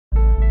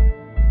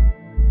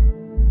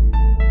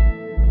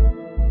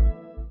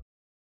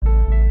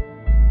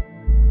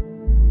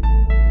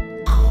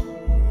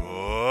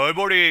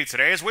morning.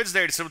 Today is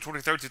Wednesday, December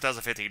 23rd,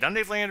 2015. I'm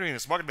Dave Landry, and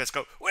this market bets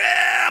go,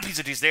 well, piece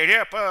of Tuesday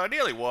here,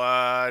 nearly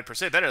 1%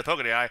 better than the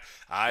poke in the eye,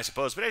 I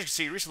suppose. But as you can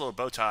see, recent little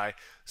bow tie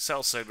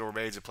sell signal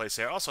remains in place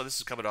there. Also, this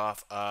is coming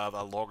off of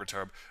a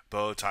longer-term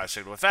bow tie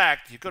signal. In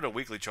fact, you go to a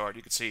weekly chart,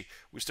 you can see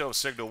we still have a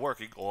signal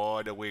working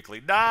on a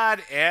weekly. Not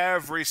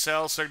every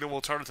sell signal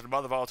will turn into the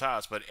mother of all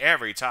times, but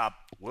every top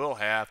will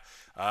have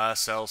a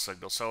sell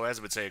signal. So as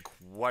I've been saying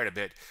quite a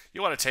bit,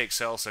 you want to take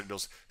sell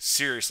signals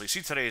seriously.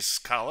 See today's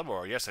column,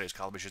 or yesterday's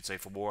column, I should say,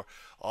 for more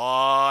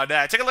on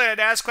that. Take a look at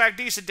NASDAQ.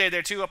 Decent day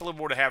there, too, up a little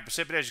more than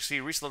 0.5%. But as you can see,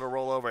 recent little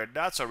rollover and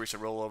not so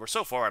recent rollover,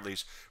 so far at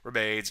least,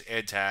 remains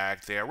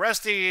intact there.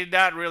 Resting,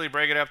 not really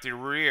bringing up the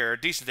rear.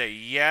 Decent day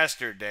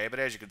yesterday, but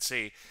as you can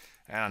see,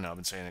 I don't know, I've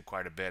been saying it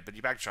quite a bit, but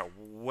you back chart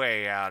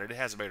way out. It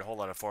hasn't made a whole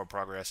lot of forward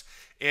progress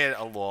in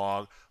a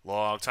long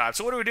time.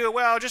 So what do we do?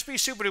 Well, just be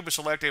super duper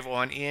selective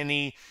on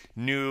any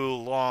new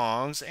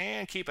longs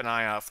and keep an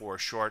eye out for a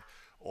short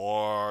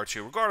or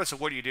two. Regardless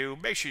of what you do,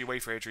 make sure you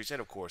wait for entries and,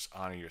 of course,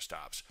 honor your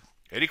stops.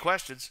 Any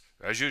questions?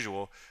 As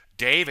usual,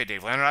 Dave at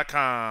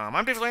DaveLandry.com.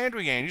 I'm Dave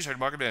Landry, and you just heard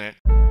Market Minute.